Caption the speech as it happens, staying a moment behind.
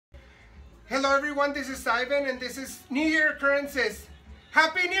Hello everyone, this is Ivan and this is New Year Occurrences.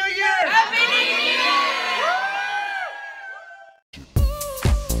 Happy New Year! Happy New Year!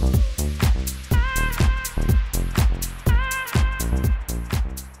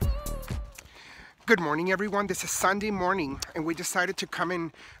 Good morning everyone, this is Sunday morning and we decided to come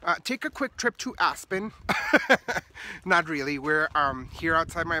and take a quick trip to Aspen. Not really, we're here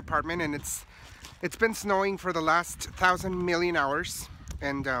outside my apartment and it's been snowing for the last 1,000 million hours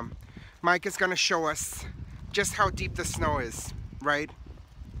and Mike is gonna show us just how deep the snow is, right?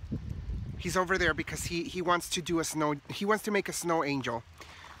 He's over there because he wants to do he wants to make a snow angel,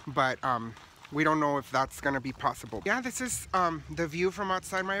 but we don't know if that's gonna be possible. Yeah, this is the view from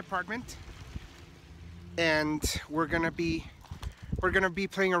outside my apartment, and we're gonna be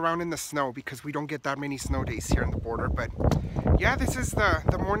playing around in the snow because we don't get that many snow days here in the border. But yeah, this is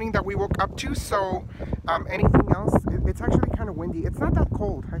the morning that we woke up to. So anything else, it's actually kind of windy. It's not that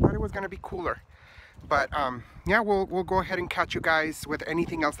cold. I thought it was gonna be cooler. But yeah, we'll go ahead and catch you guys with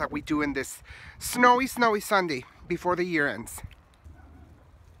anything else that we do in this snowy Sunday before the year ends.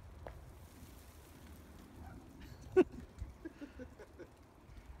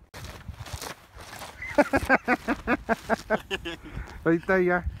 Ahorita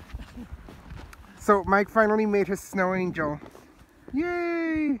ya. So Mike finally made his snow angel.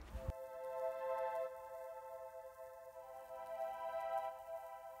 Yay!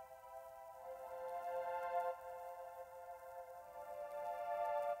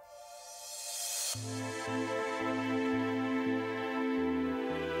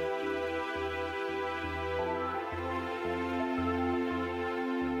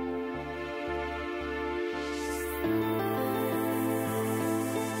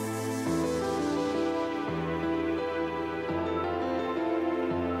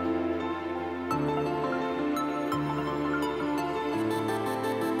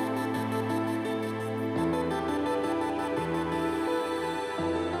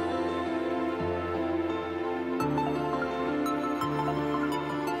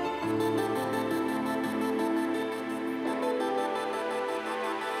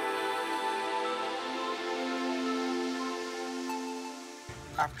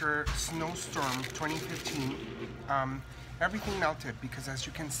 After snowstorm 2015, everything melted because, as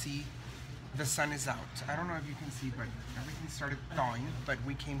you can see, the sun is out. I don't know if you can see, but everything started thawing. But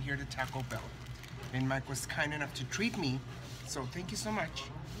we came here to Taco Bell, and Mike was kind enough to treat me, so thank you so much.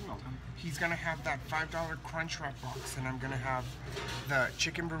 You're welcome. He's gonna have that $5 Crunchwrap box, and I'm gonna have the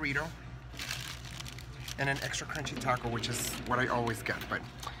chicken burrito and an extra crunchy taco, which is what I always get. But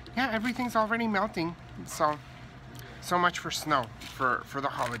yeah, everything's already melting, so much for snow for the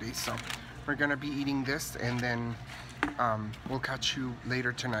holidays. So we're gonna be eating this, and then we'll catch you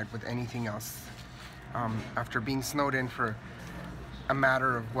later tonight with anything else after being snowed in for a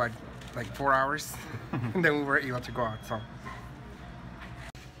matter of what, like 4 hours. And then we were able to go out. So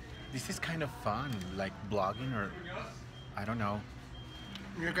this is kind of fun, like blogging, or I don't know.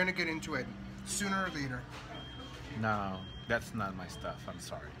 You're gonna get into it sooner or later. No, that's not my stuff, I'm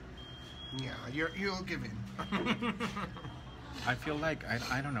sorry. Yeah, you'll give in. I feel like,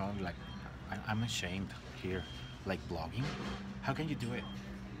 I don't know, like, I'm ashamed here, like blogging. How can you do it?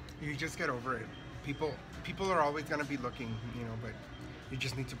 You just get over it. People are always gonna be looking, you know, but you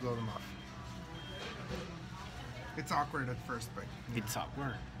just need to blow them off. It's awkward at first, but it's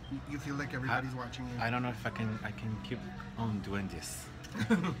awkward. You feel like everybody's watching you. I don't know if I can keep on doing this.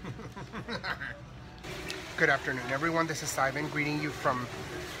 Good afternoon, everyone. This is Ivan greeting you from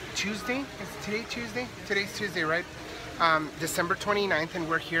Tuesday. Is today Tuesday? Today's Tuesday, right? December 29th, and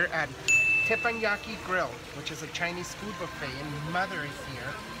we're here at Teppanyaki Grill, which is a Chinese food buffet, and Mother is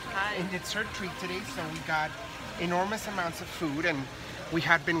here. Hi. And it's her treat today, so we got enormous amounts of food, and we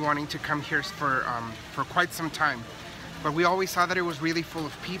had been wanting to come here for quite some time, but we always saw that it was really full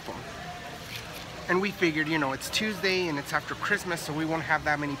of people. And we figured, you know, it's Tuesday and it's after Christmas, so we won't have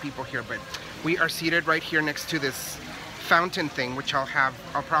that many people here, but we are seated right here next to this fountain thing, which I'll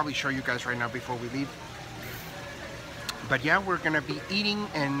probably show you guys right now before we leave. But yeah, we're gonna be eating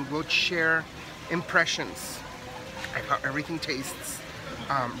and we'll share impressions of how everything tastes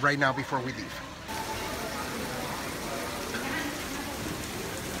right now before we leave.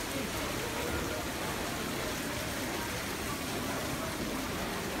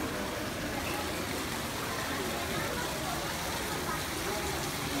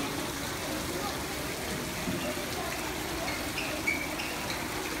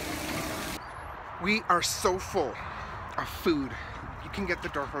 We are so full of food. You can get the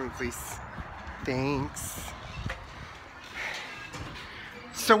door for me, please. Thanks.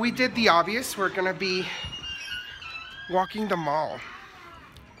 So we did the obvious. We're gonna be walking the mall.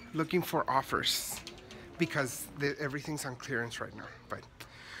 looking for offers because everything's on clearance right now. But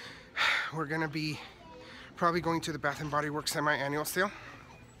we're gonna be probably going to the Bath and Body Works semi-annual sale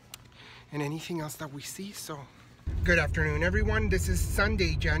and anything else that we see. So good afternoon, everyone. This is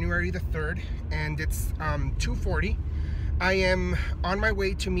Sunday, January the 3rd, and it's 2:40. I am on my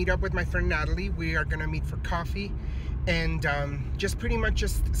way to meet up with my friend Natalie. We are gonna meet for coffee and just pretty much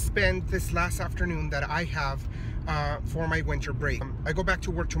just spend this last afternoon that I have for my winter break. I go back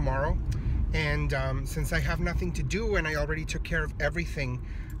to work tomorrow, and since I have nothing to do and I already took care of everything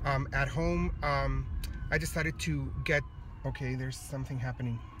at home, I decided to get, okay, there's something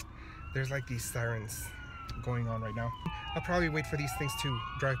happening. There's like these sirens going on right now. I'll probably wait for these things to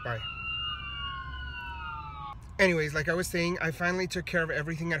drive by. Anyways, like I was saying, I finally took care of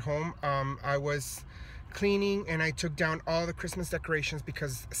everything at home. I was cleaning and I took down all the Christmas decorations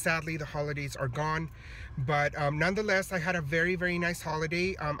because sadly the holidays are gone. But nonetheless, I had a very, very nice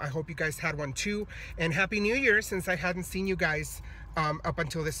holiday. I hope you guys had one too. And Happy New Year, since I hadn't seen you guys up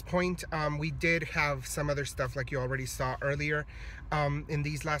until this point. We did have some other stuff like you already saw earlier in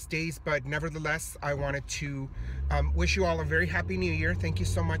these last days, but nevertheless, I wanted to wish you all a very Happy New Year. Thank you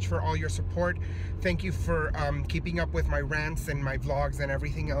so much for all your support. Thank you for keeping up with my rants and my vlogs and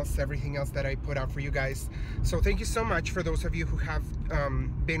everything else that I put out for you guys. So thank you so much for those of you who have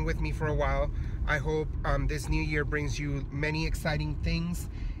been with me for a while. I hope this new year brings you many exciting things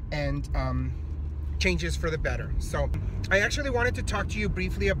and changes for the better. So I actually wanted to talk to you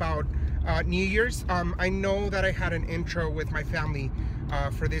briefly about New Year's. I know that I had an intro with my family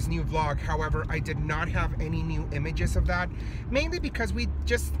for this new vlog. However, I did not have any new images of that, mainly because we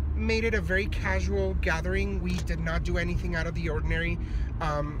just made it a very casual gathering. We did not do anything out of the ordinary.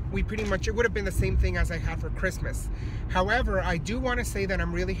 We pretty much, it would have been the same thing as I had for Christmas. However, I do want to say that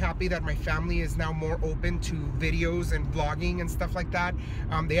I'm really happy that my family is now more open to videos and vlogging and stuff like that.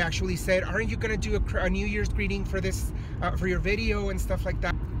 They actually said, aren't you going to do a New Year's greeting for this, for your video and stuff like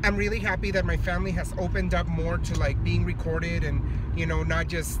that? I'm really happy that my family has opened up more to like being recorded and, you know, not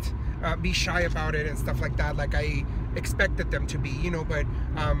just be shy about it and stuff like that, like I expected them to be, you know. But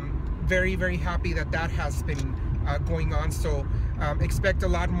very, very happy that that has been going on. So expect a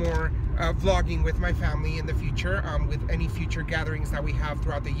lot more vlogging with my family in the future, with any future gatherings that we have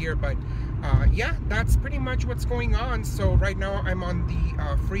throughout the year. But yeah, that's pretty much what's going on. So right now I'm on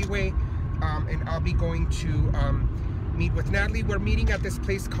the freeway, and I'll be going to meet with Natalie. We're meeting at this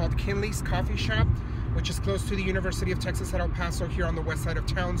place called Kinley's Coffee Shop, which is close to the University of Texas at El Paso here on the west side of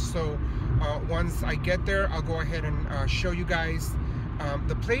town. So once I get there, I'll go ahead and show you guys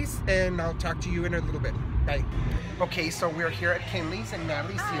the place, and I'll talk to you in a little bit. Bye. Okay, so we're here at Kinley's and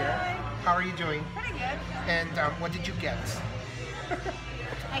Natalie's here. How are you doing? Pretty good. And what did you get?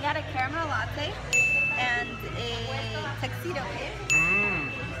 I got a caramel latte and a tuxedo cake.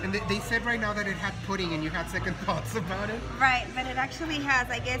 And they said right now that it had pudding, and you had second thoughts about it? Right, but it actually has,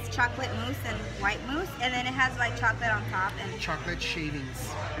 I guess, chocolate mousse and white mousse, and then it has white chocolate on top. And Chocolate shavings.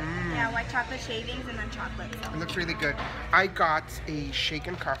 yeah, white chocolate shavings and then chocolate. So. It looks really good. I got a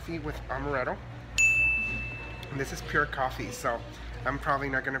shaken coffee with amaretto. And this is pure coffee, so I'm probably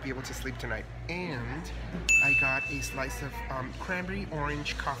not going to be able to sleep tonight. And I got a slice of cranberry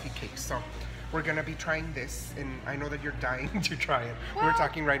orange coffee cake. So we're going to be trying this, and I know that you're dying to try it. Well, we're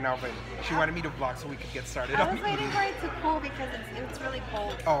talking right now, but she wanted me to vlog so we could get started. I was waiting for it to cool because it's really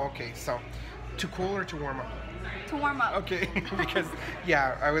cold. Oh, okay. So to cool or to warm up? To warm up. Okay, because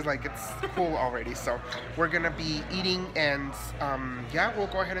yeah, I was like, it's cool already. So we're gonna be eating, and yeah, we'll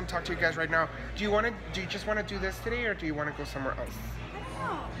go ahead and talk to you guys right now. Do you just want to do this today, or do you want to go somewhere else? I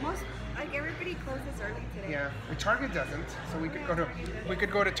don't know. Most, like, everybody closes early today. Yeah, well, Target doesn't, so we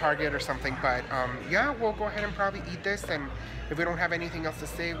could go to Target or something. But yeah, we'll go ahead and probably eat this, and if we don't have anything else to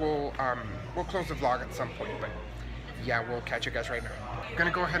say, we'll close the vlog at some point. But yeah, we'll catch you guys right now. I'm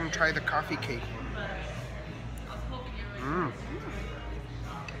gonna go ahead and try the coffee cake.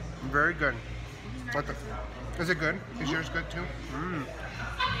 Very good. Is it good? Is yours good too?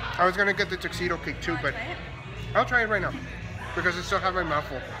 I was gonna get the tuxedo cake too, but I'll try it right now because I still have my mouth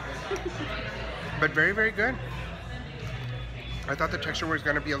full. But very, very good. I thought the texture was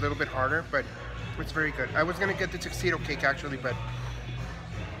gonna be a little bit harder, but it's very good. I was gonna get the tuxedo cake actually, but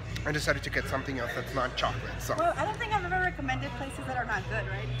I decided to get something else that's not chocolate. So. Well, I don't think I've ever recommended places that are not good,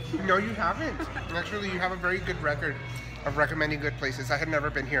 right? No, you haven't. Actually, you have a very good record of recommending good places. I had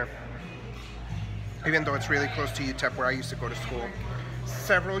never been here, even though it's really close to UTEP, where I used to go to school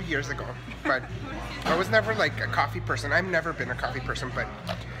several years ago. But I was never like a coffee person. I've never been a coffee person, but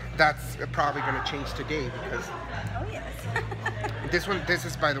that's probably going to change today because Oh yes. This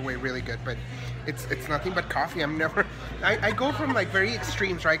is, by the way, really good, but it's nothing but coffee. I go from like very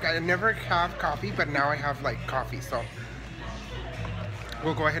extremes, right? I never have coffee, but now I have like coffee, so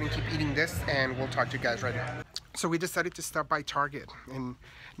we'll go ahead and keep eating this, and we'll talk to you guys right now. So we decided to stop by Target, and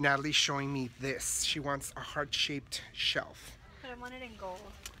Natalie's showing me this. She wants a heart-shaped shelf. But I want it in gold.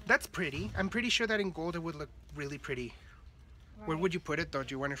 That's pretty. I'm pretty sure that in gold it would look really pretty. Right. Where would you put it though?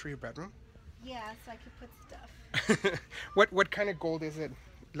 Do you want it for your bedroom? Yeah, so I could put stuff. What kind of gold is it?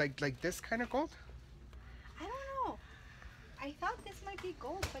 Like this kind of gold? I don't know. I thought this might be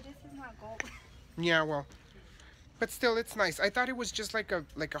gold, but this is not gold. Yeah, well, but still, it's nice. I thought it was just like a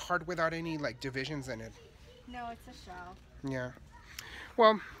heart without any like divisions in it. No, it's a shell. Yeah.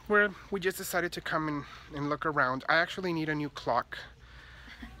 Well, we just decided to come and look around. I actually need a new clock.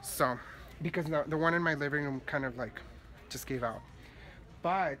 So, because the one in my living room kind of like just gave out.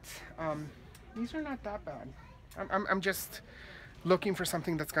 But these are not that bad. I'm just looking for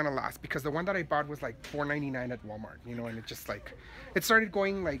something that's gonna last, because the one that I bought was like $4.99 at Walmart, you know, and it just like it started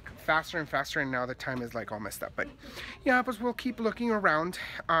going like faster and faster, and now the time is like all messed up. But yeah, but we'll keep looking around,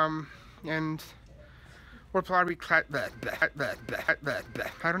 and we'll probably I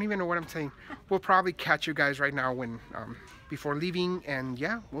don't even know what I'm saying. We'll probably catch you guys right now when before leaving, and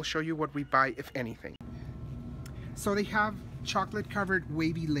yeah, we'll show you what we buy, if anything. So they have chocolate covered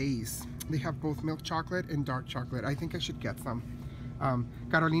wavy lays. They have both milk chocolate and dark chocolate. I think I should get some.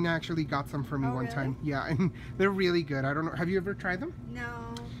 Carolina actually got some for me one time. Yeah, and they're really good. I don't know. Have you ever tried them?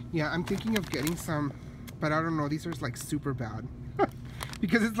 No. Yeah, I'm thinking of getting some, but I don't know. These are like super bad.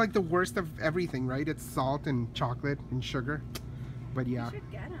 Because it's like the worst of everything, right? It's salt and chocolate and sugar. But yeah. You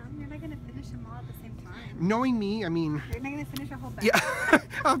should get them. You're not going to finish them all at the same time. Knowing me, I mean... You're not going to finish a whole bag. Yeah,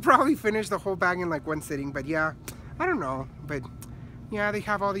 I'll probably finish the whole bag in like one sitting. But yeah, I don't know. But yeah, they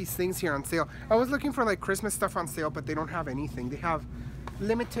have all these things here on sale. I was looking for like Christmas stuff on sale, but they don't have anything. They have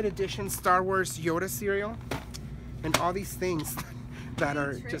limited edition Star Wars Yoda cereal and all these things that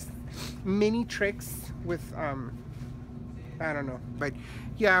are just mini tricks with I don't know, but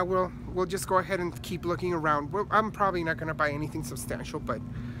yeah, we'll just go ahead and keep looking around. I'm probably not gonna buy anything substantial, but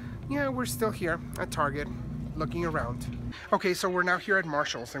yeah, we're still here at Target looking around. Okay, so we're now here at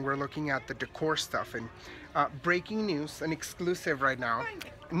Marshall's, and we're looking at the decor stuff. And breaking news, an exclusive right now,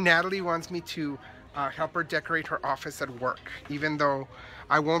 Natalie wants me to help her decorate her office at work, even though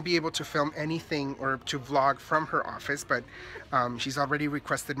I won't be able to film anything or to vlog from her office, but she's already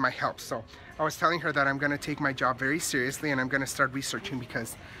requested my help. So I was telling her that I'm gonna take my job very seriously, and I'm gonna start researching,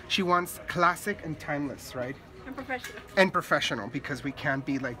 because she wants classic and timeless, right? And professional. And professional, because we can't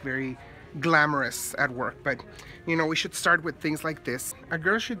be like very glamorous at work. But you know, we should start with things like this. A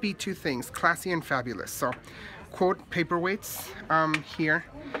girl should be two things: classy and fabulous. So quote paperweights here.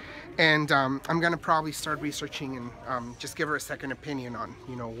 And I'm gonna probably start researching and just give her a second opinion on,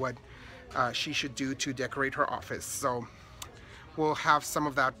 you know, what she should do to decorate her office. So we'll have some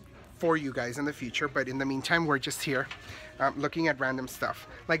of that for you guys in the future, but in the meantime, we're just here looking at random stuff.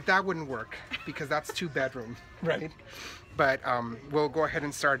 Like that wouldn't work, because that's 2-bedroom, right? But we'll go ahead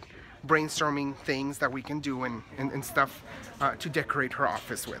and start brainstorming things that we can do and stuff to decorate her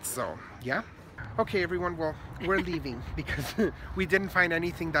office with. So yeah. Okay, everyone, well, we're leaving because we didn't find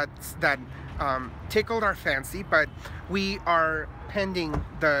anything that tickled our fancy, but we are pending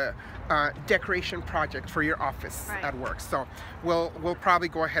the decoration project for your office at work. So we'll probably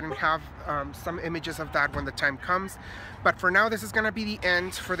go ahead and have some images of that when the time comes. But for now, this is going to be the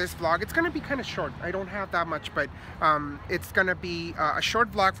end for this vlog. It's going to be kind of short. I don't have that much, but it's going to be a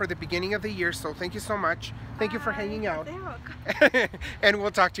short vlog for the beginning of the year. So thank you so much. Thank you for hanging out. And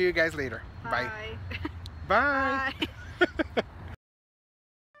we'll talk to you guys later. Bye. Bye. Bye.